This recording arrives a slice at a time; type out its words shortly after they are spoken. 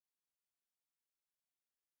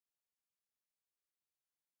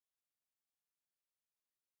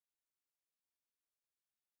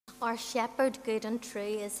Our shepherd good and true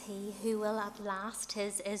is he who will at last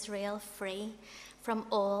his Israel free from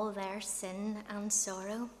all their sin and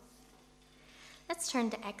sorrow. Let's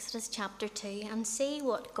turn to Exodus chapter 2 and see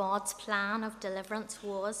what God's plan of deliverance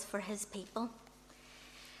was for his people.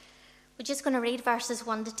 We're just going to read verses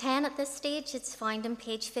 1 to 10 at this stage. It's found on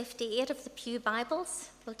page 58 of the Pew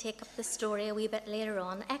Bibles. We'll take up the story a wee bit later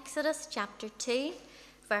on. Exodus chapter 2,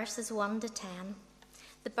 verses 1 to 10.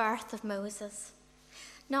 The birth of Moses.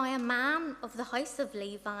 Now a man of the house of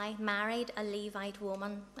Levi married a Levite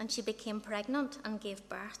woman, and she became pregnant and gave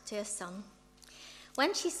birth to a son.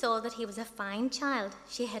 When she saw that he was a fine child,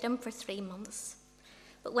 she hid him for 3 months.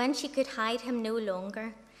 But when she could hide him no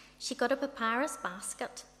longer, she got a papyrus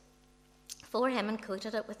basket for him and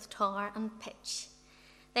coated it with tar and pitch.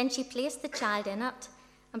 Then she placed the child in it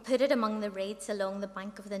and put it among the reeds along the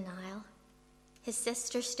bank of the Nile. His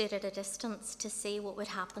sister stood at a distance to see what would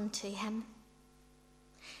happen to him.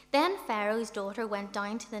 Then Pharaoh's daughter went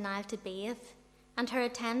down to the Nile to bathe, and her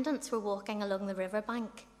attendants were walking along the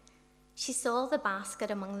riverbank. She saw the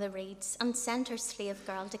basket among the reeds and sent her slave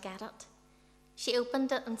girl to get it. She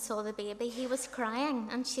opened it and saw the baby. He was crying,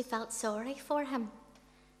 and she felt sorry for him.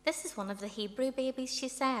 "This is one of the Hebrew babies," she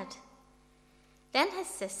said. Then his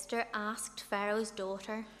sister asked Pharaoh's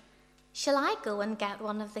daughter, "Shall I go and get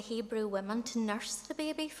one of the Hebrew women to nurse the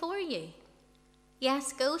baby for you?"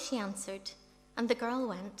 "Yes, go," she answered. And the girl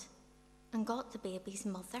went and got the baby's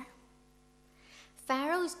mother.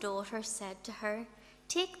 Pharaoh's daughter said to her,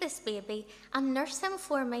 "Take this baby and nurse him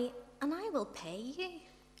for me, and I will pay you."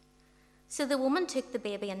 So the woman took the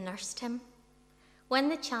baby and nursed him. When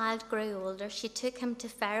the child grew older, she took him to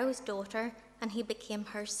Pharaoh's daughter, and he became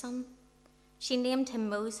her son. She named him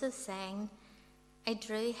Moses, saying, "I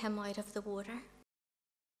drew him out of the water."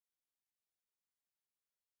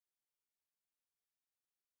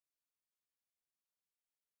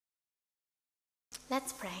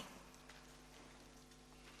 Let's pray.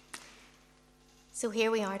 So here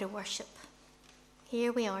we are to worship.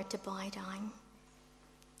 Here we are to bow down.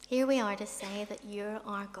 Here we are to say that you're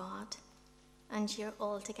our God and you're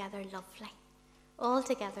altogether lovely,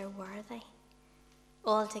 altogether worthy,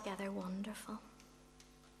 altogether wonderful.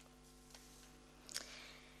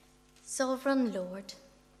 Sovereign Lord,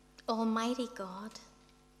 Almighty God,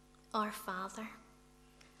 our Father,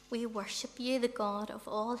 we worship you, the God of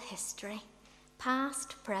all history,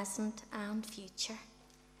 past, present, and future,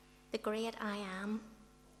 the great I am.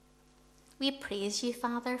 We praise you,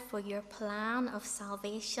 Father, for your plan of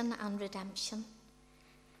salvation and redemption.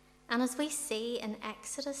 And as we see in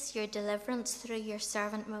Exodus your deliverance through your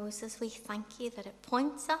servant Moses, we thank you that it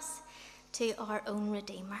points us to our own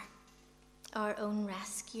Redeemer, our own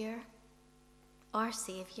rescuer, our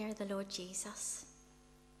Saviour, the Lord Jesus.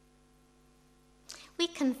 We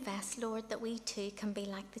confess, Lord, that we too can be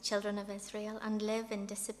like the children of Israel and live in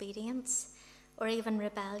disobedience or even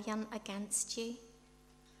rebellion against you.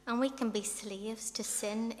 And we can be slaves to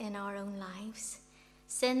sin in our own lives,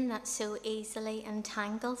 sin that so easily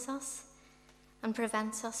entangles us and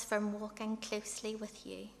prevents us from walking closely with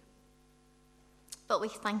you. But we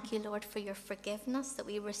thank you, Lord, for your forgiveness that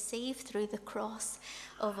we receive through the cross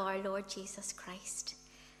of our Lord Jesus Christ,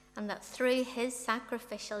 and that through his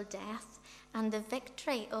sacrificial death and the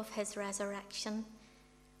victory of his resurrection,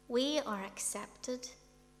 we are accepted,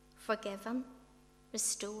 forgiven,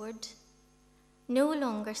 restored, no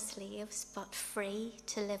longer slaves, but free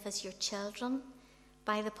to live as your children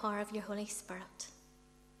by the power of your Holy Spirit.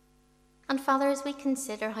 And Father, as we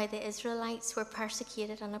consider how the Israelites were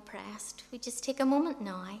persecuted and oppressed, we just take a moment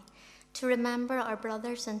now to remember our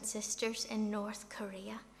brothers and sisters in North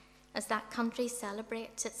Korea as that country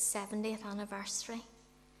celebrates its 70th anniversary.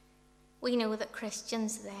 We know that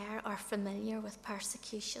Christians there are familiar with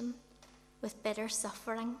persecution, with bitter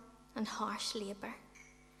suffering and harsh labour.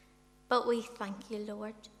 But we thank you,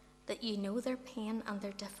 Lord, that you know their pain and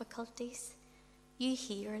their difficulties. You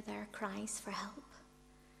hear their cries for help.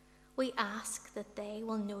 We ask that they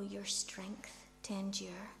will know your strength to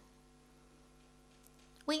endure.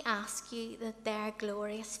 We ask you that their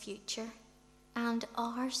glorious future, and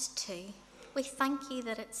ours too, we thank you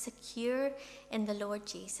that it's secure in the Lord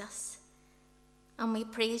Jesus. And we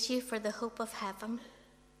praise you for the hope of heaven.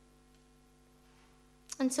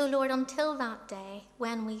 And so, Lord, until that day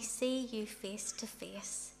when we see you face to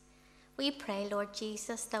face, we pray, Lord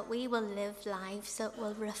Jesus, that we will live lives that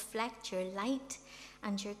will reflect your light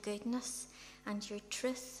and your goodness and your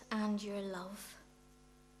truth and your love.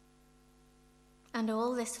 And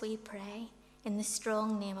all this we pray in the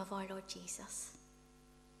strong name of our Lord Jesus.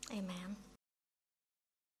 Amen.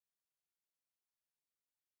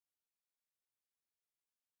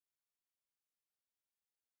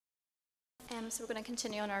 So we're going to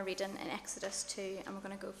continue on our reading in Exodus 2, and we're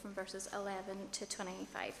going to go from verses 11 to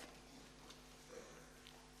 25.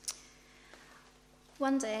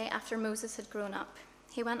 One day, after Moses had grown up,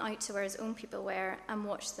 he went out to where his own people were and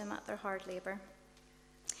watched them at their hard labor.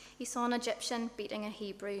 He saw an Egyptian beating a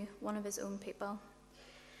Hebrew, one of his own people.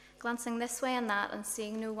 Glancing this way and that and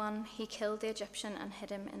seeing no one, he killed the Egyptian and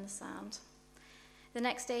hid him in the sand. The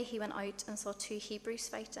next day he went out and saw 2 Hebrews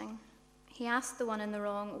fighting. He asked the one in the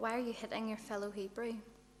wrong, "Why are you hitting your fellow Hebrew?"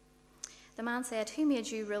 The man said, "Who made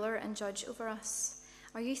you ruler and judge over us?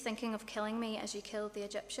 Are you thinking of killing me as you killed the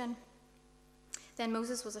Egyptian?" Then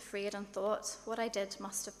Moses was afraid and thought, "What I did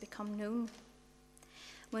must have become known."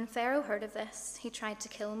 When Pharaoh heard of this, he tried to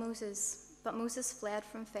kill Moses, but Moses fled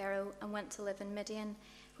from Pharaoh and went to live in Midian,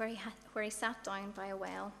 where he sat down by a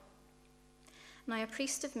well. Now a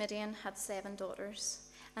priest of Midian had 7 daughters,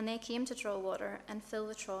 and they came to draw water and fill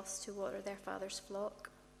the troughs to water their father's flock.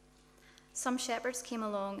 Some shepherds came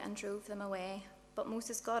along and drove them away, but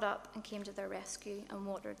Moses got up and came to their rescue and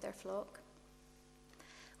watered their flock.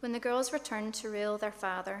 When the girls returned to rule their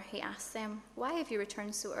father, he asked them, "Why have you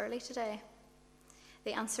returned so early today?"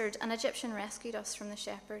 They answered, "An Egyptian rescued us from the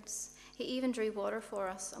shepherds. He even drew water for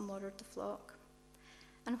us and watered the flock."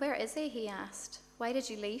 "And where is he?" he asked. "Why did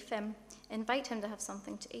you leave him? Invite him to have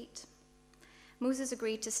something to eat." Moses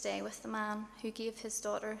agreed to stay with the man, who gave his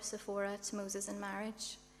daughter Zipporah to Moses in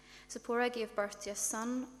marriage. Zipporah gave birth to a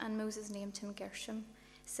son, and Moses named him Gershom,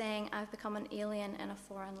 saying, "I've become an alien in a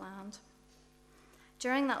foreign land."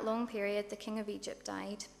 During that long period, the king of Egypt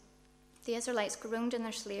died. The Israelites groaned in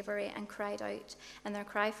their slavery and cried out, and their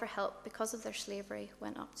cry for help because of their slavery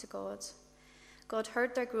went up to God. God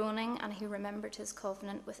heard their groaning, and he remembered his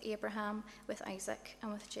covenant with Abraham, with Isaac,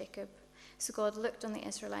 and with Jacob. So God looked on the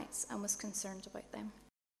Israelites and was concerned about them.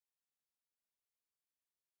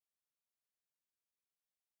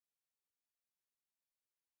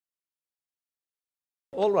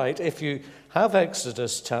 All right, if you have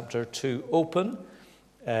Exodus chapter 2 open,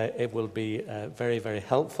 it will be very, very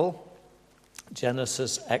helpful.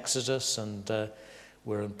 Genesis, Exodus, and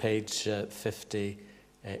we're on page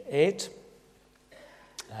 58.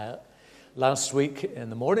 Last week in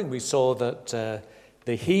the morning we saw that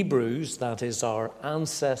the Hebrews, that is our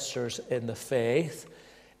ancestors in the faith,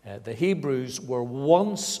 the Hebrews were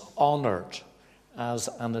once honored as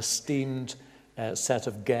an esteemed set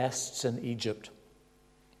of guests in Egypt.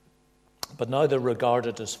 But now they're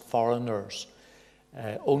regarded as foreigners,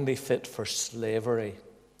 only fit for slavery.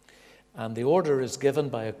 And the order is given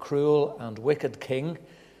by a cruel and wicked king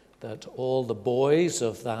that all the boys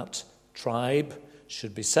of that tribe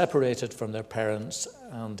should be separated from their parents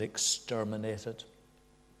and exterminated.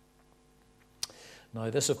 Now,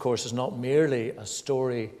 this, of course, is not merely a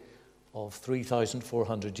story of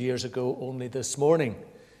 3,400 years ago. Only this morning,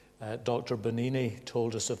 Dr. Bonini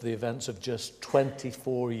told us of the events of just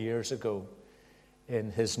 24 years ago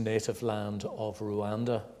in his native land of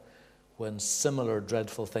Rwanda, when similar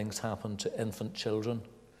dreadful things happened to infant children,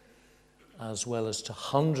 as well as to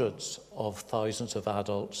hundreds of thousands of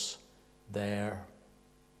adults there.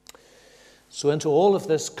 So into all of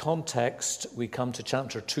this context, we come to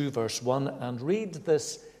chapter 2, verse 1, and read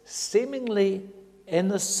this seemingly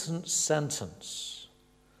innocent sentence.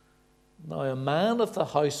 Now, a man of the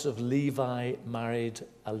house of Levi married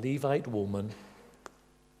a Levite woman,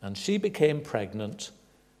 and she became pregnant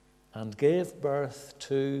and gave birth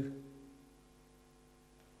to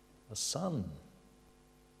a son.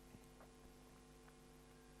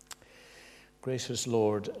 Gracious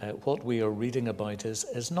Lord, what we are reading about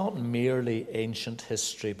is not merely ancient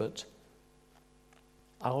history, but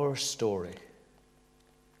our story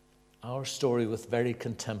with very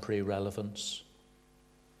contemporary relevance.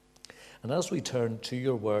 And as we turn to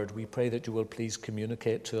your word, we pray that you will please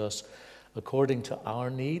communicate to us according to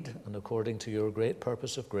our need and according to your great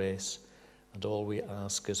purpose of grace. And all we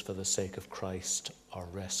ask is for the sake of Christ, our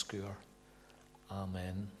rescuer.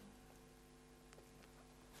 Amen.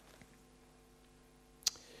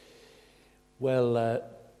 Well,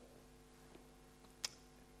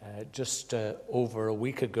 just over a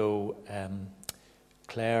week ago,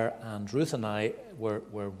 Claire and Ruth and I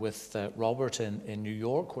were with Robert in New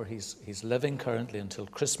York, where he's living currently until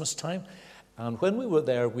Christmas time. And when we were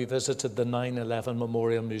there, we visited the 9/11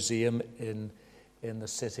 Memorial Museum in the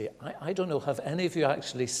city. I don't know, have any of you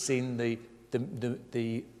actually seen the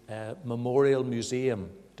Memorial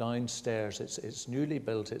Museum downstairs? It's newly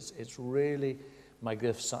built. It's really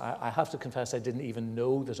magnificent. I have to confess, I didn't even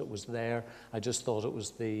know that it was there. I just thought it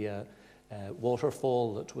was the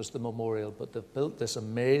waterfall that was the memorial. But they've built this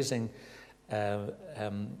amazing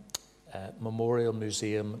memorial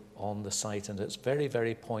museum on the site, and it's very,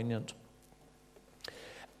 very poignant.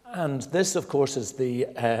 And this, of course, is the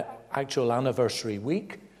actual anniversary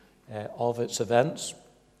week of its events.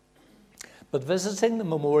 But visiting the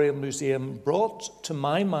Memorial Museum brought to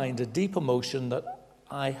my mind a deep emotion that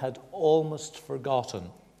I had almost forgotten.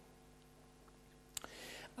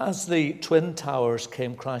 As the Twin Towers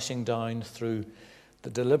came crashing down through the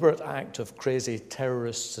deliberate act of crazy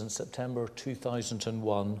terrorists in September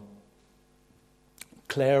 2001,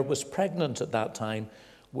 Claire was pregnant at that time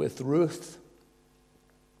with Ruth.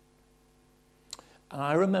 And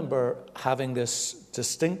I remember having this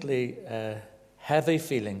distinctly heavy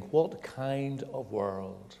feeling. What kind of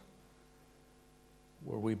world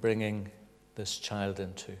were we bringing this child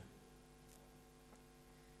into?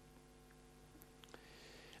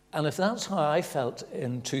 And if that's how I felt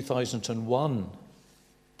in 2001,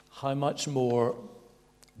 how much more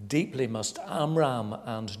deeply must Amram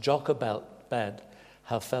and Jochebed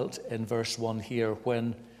have felt in verse 1 here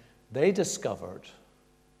when they discovered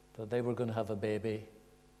that they were going to have a baby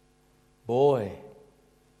boy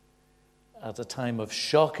at a time of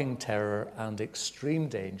shocking terror and extreme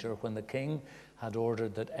danger, when the king had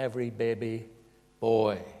ordered that every baby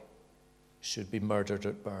boy should be murdered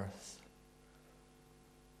at birth.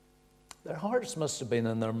 Their hearts must have been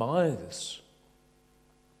in their mouths.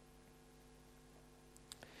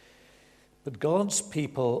 But God's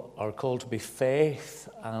people are called to be faith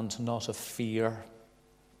and not of fear.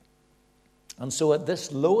 And so at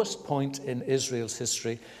this lowest point in Israel's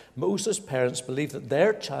history, Moses' parents believed that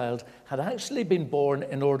their child had actually been born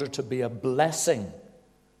in order to be a blessing,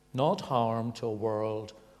 not harm to a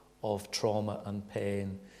world of trauma and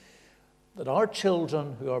pain. That our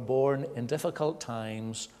children who are born in difficult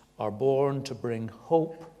times are born to bring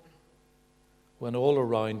hope when all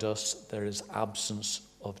around us there is absence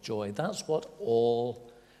of joy. That's what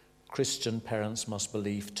all Christian parents must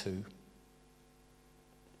believe too.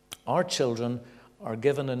 Our children are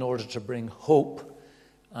given in order to bring hope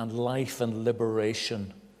and life and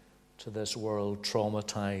liberation to this world,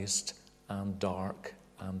 traumatized and dark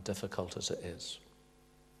and difficult as it is.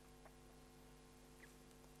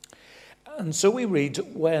 And so we read,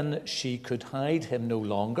 when she could hide him no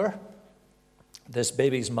longer, this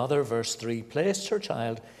baby's mother, verse 3, placed her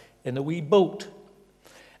child in a wee boat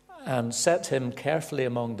and set him carefully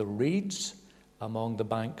among the reeds along the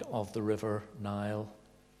bank of the river Nile.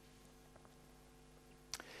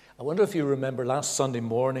 I wonder if you remember last Sunday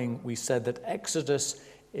morning we said that Exodus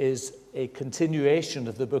is a continuation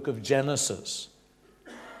of the book of Genesis.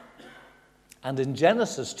 And in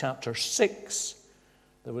Genesis chapter 6,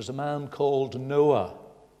 there was a man called Noah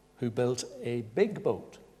who built a big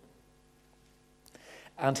boat.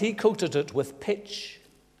 And he coated it with pitch.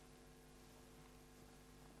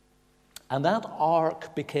 And that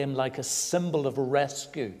ark became like a symbol of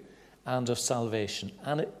rescue and of salvation.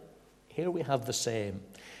 And here we have the same.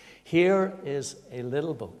 Here is a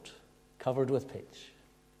little boat covered with pitch.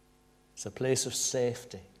 It's a place of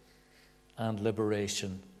safety and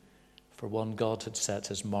liberation for one God had set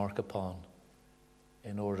his mark upon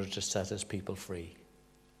in order to set his people free.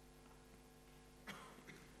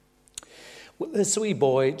 Well, this wee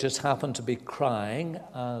boy just happened to be crying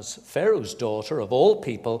as Pharaoh's daughter, of all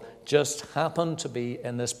people, just happened to be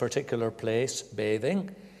in this particular place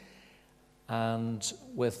bathing. And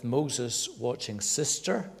with Moses' watching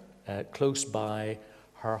sister close by,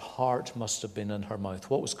 her heart must have been in her mouth.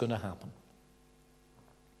 What was going to happen?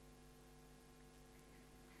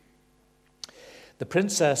 The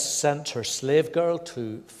princess sent her slave girl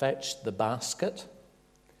to fetch the basket,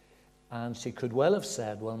 and she could well have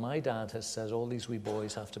said, well, my dad has said all these wee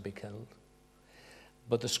boys have to be killed.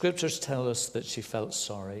 But the scriptures tell us that she felt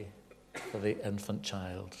sorry for the infant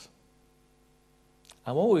child.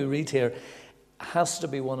 And what we read here has to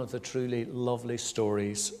be one of the truly lovely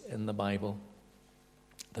stories in the Bible.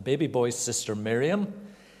 The baby boy's sister Miriam,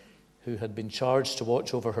 who had been charged to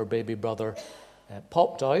watch over her baby brother,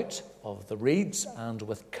 popped out of the reeds and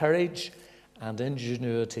with courage and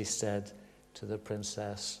ingenuity said to the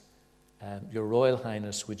princess, Your Royal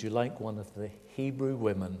Highness, would you like one of the Hebrew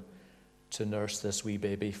women to nurse this wee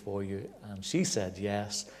baby for you? And she said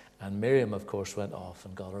yes, and Miriam, of course, went off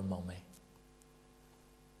and got her mummy.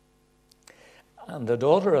 And the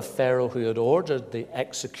daughter of Pharaoh, who had ordered the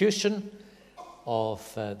execution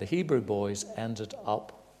of the Hebrew boys, ended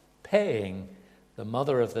up paying the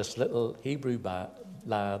mother of this little Hebrew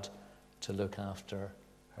lad to look after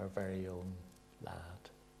her very own lad.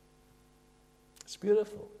 It's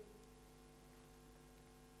beautiful.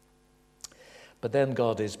 But then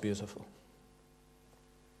God is beautiful.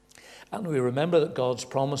 And we remember that God's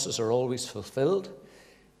promises are always fulfilled.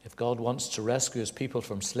 If God wants to rescue his people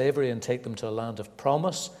from slavery and take them to a land of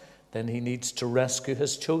promise, then he needs to rescue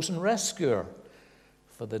his chosen rescuer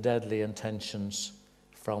from the deadly intentions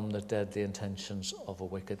of a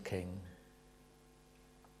wicked king.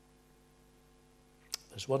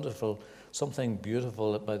 There's something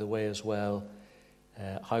beautiful, by the way, as well,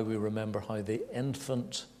 how we remember how the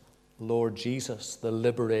infant Lord Jesus, the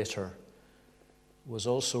liberator, was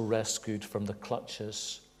also rescued from the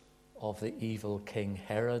clutches of the evil King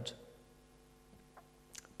Herod.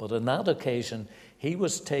 But on that occasion, he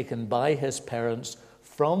was taken by his parents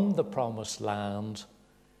from the promised land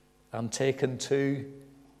and taken to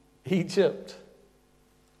Egypt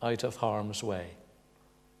out of harm's way.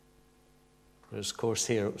 Whereas, of course,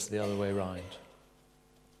 here it was the other way around.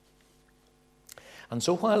 And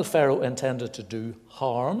so while Pharaoh intended to do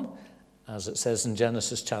harm, as it says in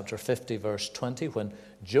Genesis chapter 50, verse 20, when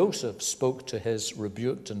Joseph spoke to his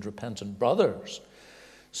rebuked and repentant brothers,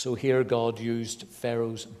 so here God used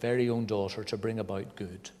Pharaoh's very own daughter to bring about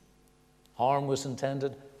good. Harm was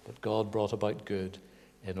intended, but God brought about good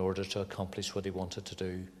in order to accomplish what he wanted to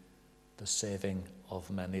do, the saving of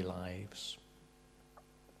many lives.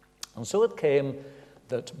 And so it came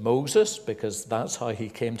that Moses, because that's how he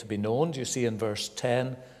came to be known, you see in verse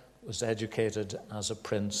 10, was educated as a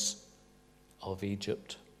prince of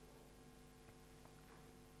Egypt.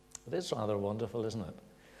 It is rather wonderful, isn't it?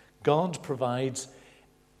 God provides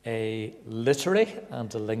a literary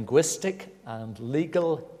and a linguistic and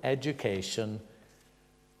legal education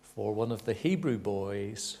for one of the Hebrew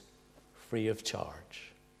boys free of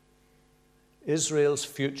charge. Israel's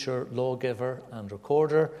future lawgiver and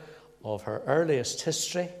recorder of her earliest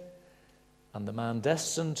history, and the man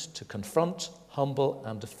destined to confront, humble,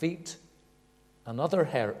 and defeat another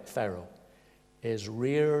Pharaoh, is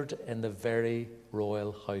reared in the very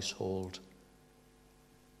royal household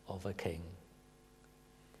of a king.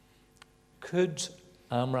 Could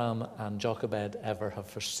Amram and Jochebed ever have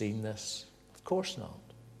foreseen this? Of course not.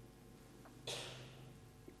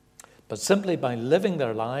 But simply by living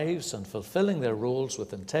their lives and fulfilling their roles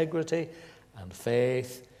with integrity and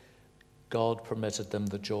faith, God permitted them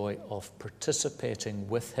the joy of participating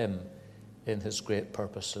with him in his great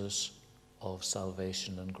purposes of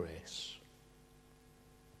salvation and grace.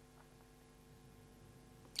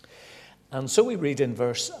 And so we read in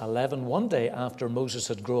verse 11, one day after Moses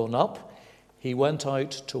had grown up, he went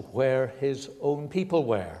out to where his own people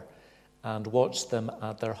were and watched them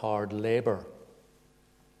at their hard labor.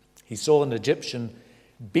 He saw an Egyptian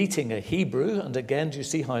beating a Hebrew, and again, do you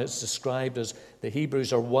see how it's described as the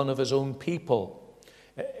Hebrews are one of his own people?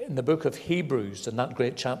 In the book of Hebrews, in that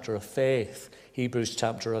great chapter of faith, Hebrews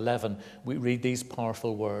chapter 11, we read these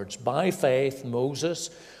powerful words. By faith,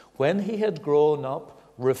 Moses, when he had grown up,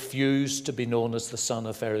 refused to be known as the son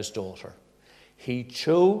of Pharaoh's daughter. He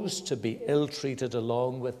chose to be ill-treated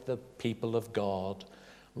along with the people of God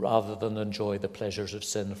rather than enjoy the pleasures of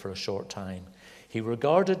sin for a short time. He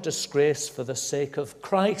regarded disgrace for the sake of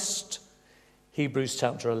Christ, Hebrews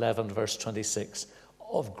chapter 11, verse 26,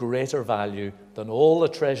 of greater value than all the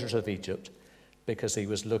treasures of Egypt, because he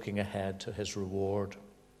was looking ahead to his reward.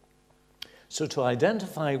 So to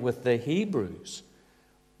identify with the Hebrews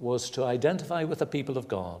was to identify with the people of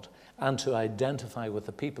God, and to identify with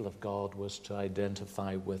the people of God was to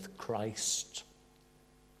identify with Christ.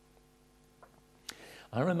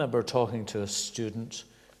 I remember talking to a student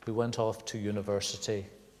who went off to university,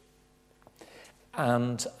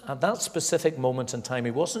 and at that specific moment in time,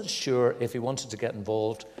 he wasn't sure if he wanted to get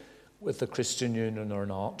involved with the Christian Union or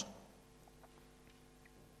not.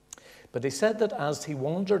 But he said that as he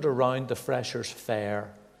wandered around the Freshers'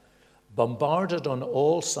 Fair, bombarded on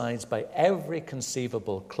all sides by every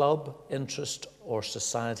conceivable club, interest, or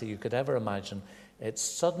society you could ever imagine, it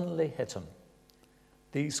suddenly hit him.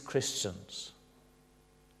 These Christians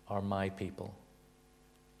are my people.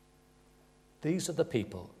 These are the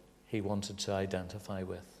people he wanted to identify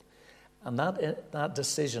with. And that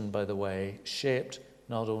decision, by the way, shaped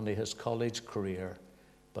not only his college career,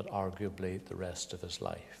 but arguably the rest of his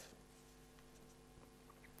life.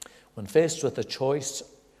 When faced with the choice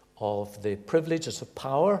of the privileges of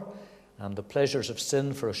power and the pleasures of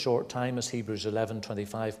sin for a short time, as Hebrews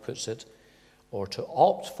 11:25 puts it, or to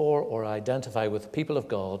opt for or identify with the people of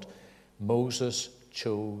God, Moses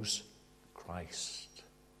chose Christ.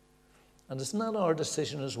 And isn't that our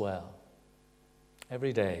decision as well?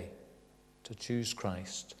 Every day, to choose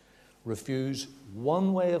Christ. Refuse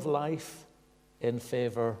one way of life in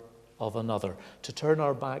favor of another. To turn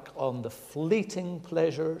our back on the fleeting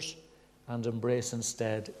pleasures and embrace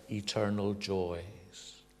instead eternal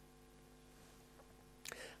joys.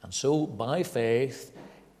 And so, by faith,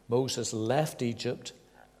 Moses left Egypt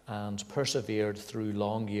and persevered through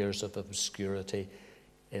long years of obscurity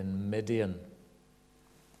in Midian.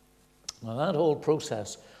 Now, that whole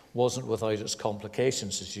process wasn't without its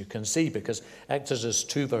complications, as you can see, because Exodus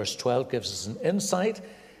 2 verse 12 gives us an insight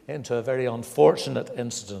into a very unfortunate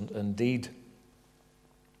incident indeed.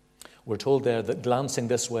 We're told there that glancing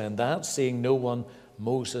this way and that, seeing no one,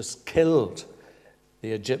 Moses killed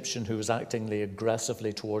the Egyptian who was acting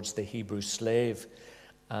aggressively towards the Hebrew slave,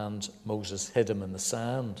 and Moses hid him in the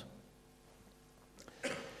sand.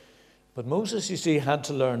 But Moses, you see, had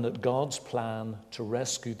to learn that God's plan to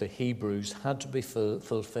rescue the Hebrews had to be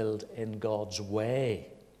fulfilled in God's way.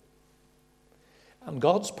 And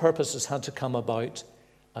God's purposes had to come about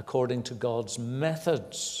according to God's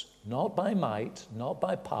methods, not by might, not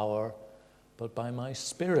by power, but by my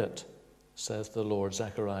Spirit, says the Lord,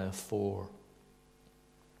 Zechariah 4.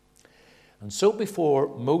 And so before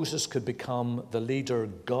Moses could become the leader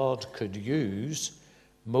God could use,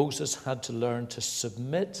 Moses had to learn to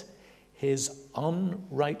submit his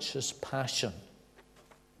unrighteous passion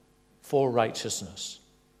for righteousness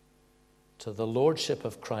to the lordship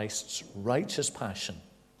of Christ's righteous passion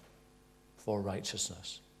for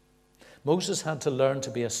righteousness. Moses had to learn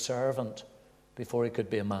to be a servant before he could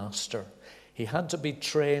be a master. He had to be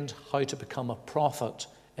trained how to become a prophet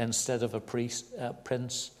instead of a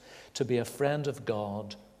prince, to be a friend of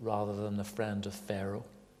God rather than a friend of Pharaoh.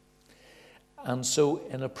 And so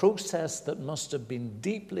in a process that must have been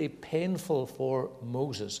deeply painful for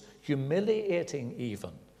Moses, humiliating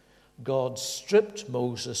even, God stripped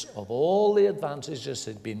Moses of all the advantages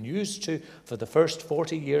he'd been used to for the first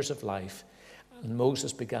 40 years of life, and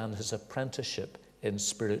Moses began his apprenticeship in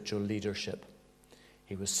spiritual leadership.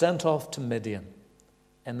 He was sent off to Midian,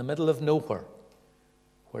 in the middle of nowhere,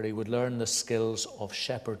 where he would learn the skills of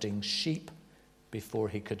shepherding sheep before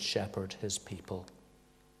he could shepherd his people.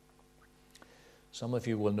 Some of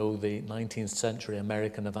you will know the 19th century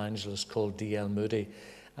American evangelist called D.L. Moody,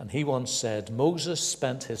 and he once said, Moses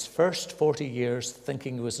spent his first 40 years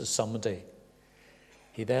thinking he was a somebody.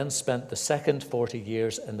 He then spent the second 40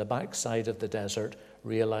 years in the backside of the desert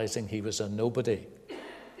realizing he was a nobody,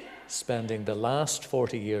 spending the last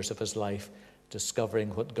 40 years of his life discovering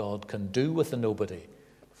what God can do with a nobody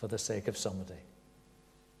for the sake of somebody.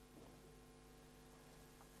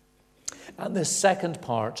 And this second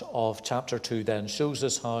part of chapter 2 then shows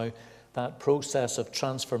us how that process of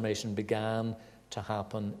transformation began to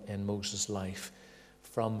happen in Moses' life.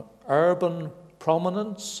 From urban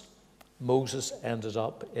prominence, Moses ended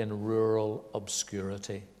up in rural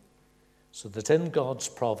obscurity, so that in God's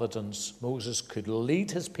providence, Moses could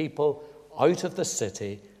lead his people out of the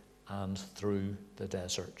city and through the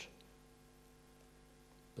desert.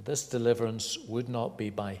 But this deliverance would not be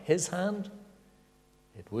by his hand.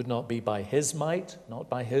 It would not be by his might, not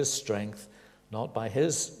by his strength, not by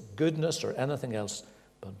his goodness or anything else,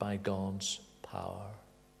 but by God's power.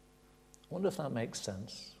 I wonder if that makes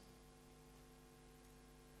sense.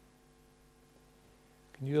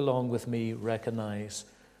 Can you, along with me, recognize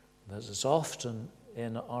that it's often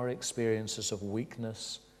in our experiences of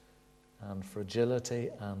weakness and fragility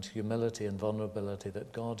and humility and vulnerability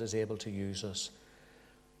that God is able to use us,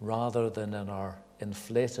 rather than in our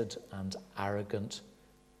inflated and arrogant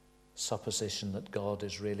supposition that God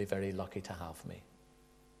is really very lucky to have me.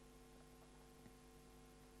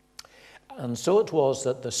 And so it was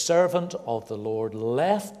that the servant of the Lord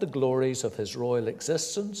left the glories of his royal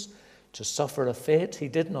existence to suffer a fate he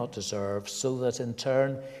did not deserve, so that in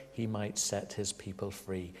turn he might set his people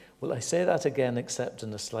free. Will I say that again, except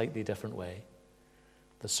in a slightly different way?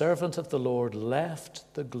 The servant of the Lord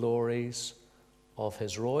left the glories of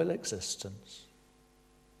his royal existence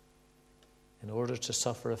in order to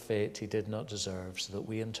suffer a fate he did not deserve, so that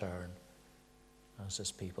we in turn, as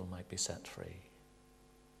his people, might be set free.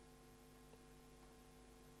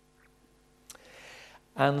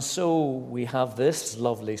 And so we have this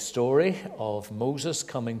lovely story of Moses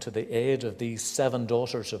coming to the aid of these 7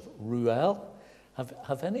 daughters of Ruel.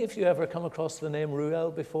 Have any of you ever come across the name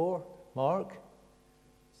Ruel before? Mark?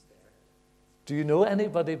 Do you know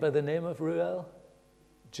anybody by the name of Ruel?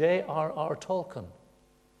 J.R.R. Tolkien.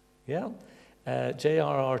 Yeah?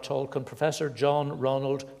 J.R.R. Tolkien, Professor John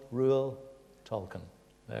Ronald Reuel Tolkien.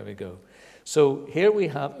 There we go. So here we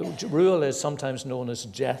have, Reuel is sometimes known as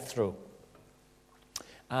Jethro.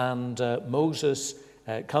 And Moses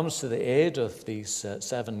comes to the aid of these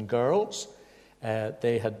 7 girls.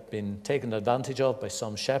 They had been taken advantage of by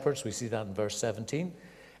some shepherds. We see that in verse 17.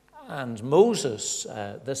 And Moses,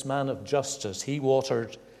 this man of justice, he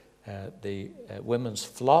watered the women's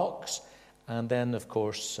flocks. And then, of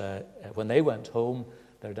course, when they went home,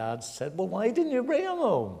 their dad said, well, why didn't you bring him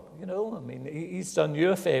home? You know, I mean, he's done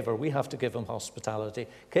you a favor. We have to give him hospitality.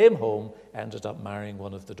 Came home, ended up marrying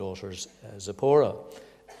one of the daughters, Zipporah.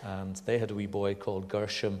 And they had a wee boy called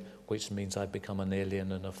Gershom, which means I've become an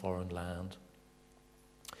alien in a foreign land.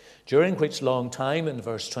 During which long time, in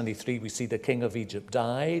verse 23, we see the king of Egypt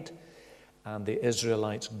died, and the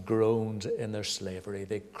Israelites groaned in their slavery.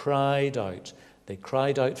 They cried out. They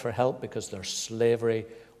cried out for help because their slavery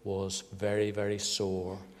was very, very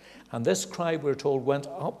sore. And this cry, we're told, went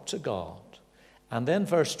up to God. And then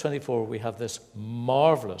verse 24, we have this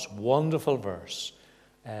marvelous, wonderful verse,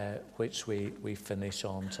 which we finish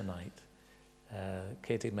on tonight.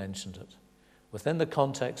 Katie mentioned it. Within the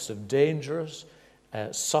context of dangerous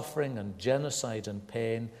suffering and genocide and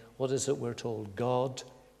pain, what is it we're told? God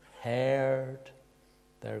heard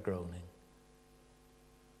their groaning.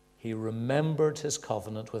 He remembered his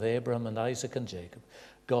covenant with Abraham and Isaac and Jacob.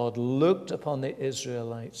 God looked upon the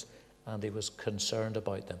Israelites and he was concerned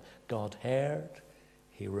about them. God heard,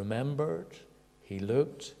 he remembered, he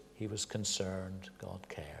looked, he was concerned, God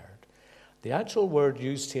cared. The actual word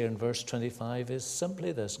used here in verse 25 is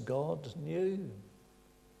simply this: God knew.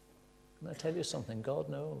 Can I tell you something? God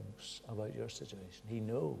knows about your situation. He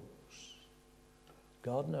knows.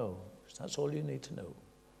 God knows. That's all you need to know.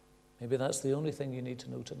 Maybe that's the only thing you need to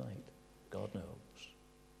know tonight. God knows.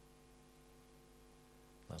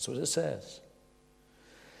 That's what it says.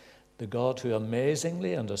 The God who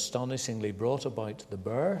amazingly and astonishingly brought about the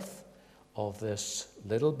birth of this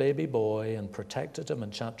little baby boy and protected him in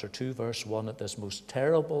chapter 2, verse 1 at this most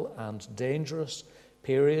terrible and dangerous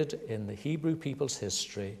period in the Hebrew people's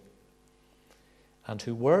history, and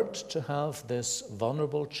who worked to have this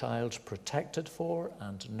vulnerable child protected for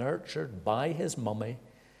and nurtured by his mummy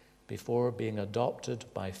before being adopted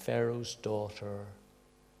by Pharaoh's daughter,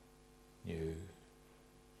 knew.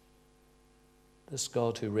 This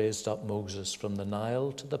God who raised up Moses from the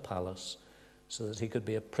Nile to the palace so that he could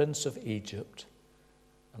be a prince of Egypt,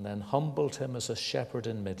 and then humbled him as a shepherd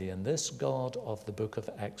in Midian, this God of the book of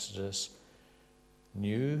Exodus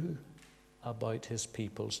knew about his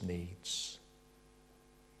people's needs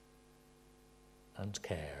and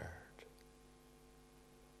cared.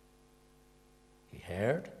 He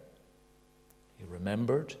heard, he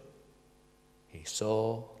remembered, he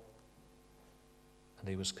saw, and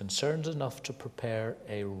he was concerned enough to prepare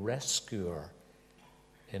a rescuer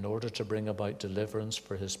in order to bring about deliverance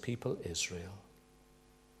for his people Israel.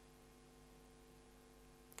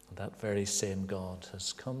 And that very same God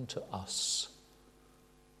has come to us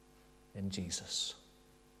in Jesus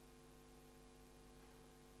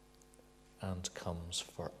and comes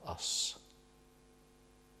for us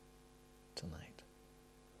tonight.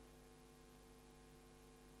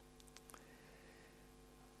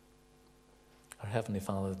 Our Heavenly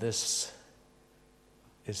Father, this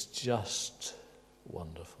is just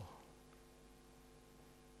wonderful.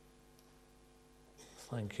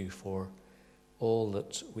 Thank you for all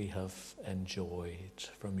that we have enjoyed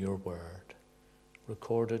from your word,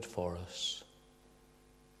 recorded for us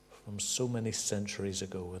from so many centuries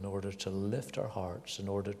ago, in order to lift our hearts, in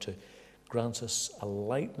order to grant us a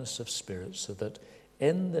lightness of spirit, so that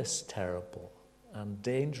in this terrible and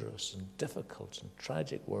dangerous and difficult and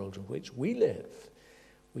tragic world in which we live,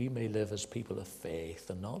 we may live as people of faith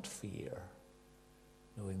and not fear,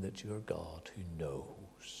 knowing that you are God who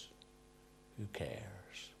knows, who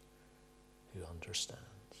cares, who understands.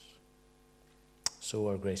 So,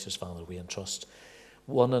 our gracious Father, we entrust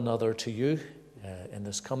one another to you in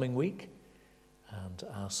this coming week, and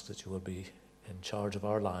ask that you will be in charge of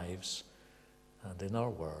our lives and in our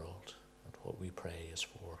world, and what we pray is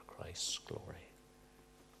for Christ's glory.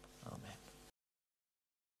 Amen.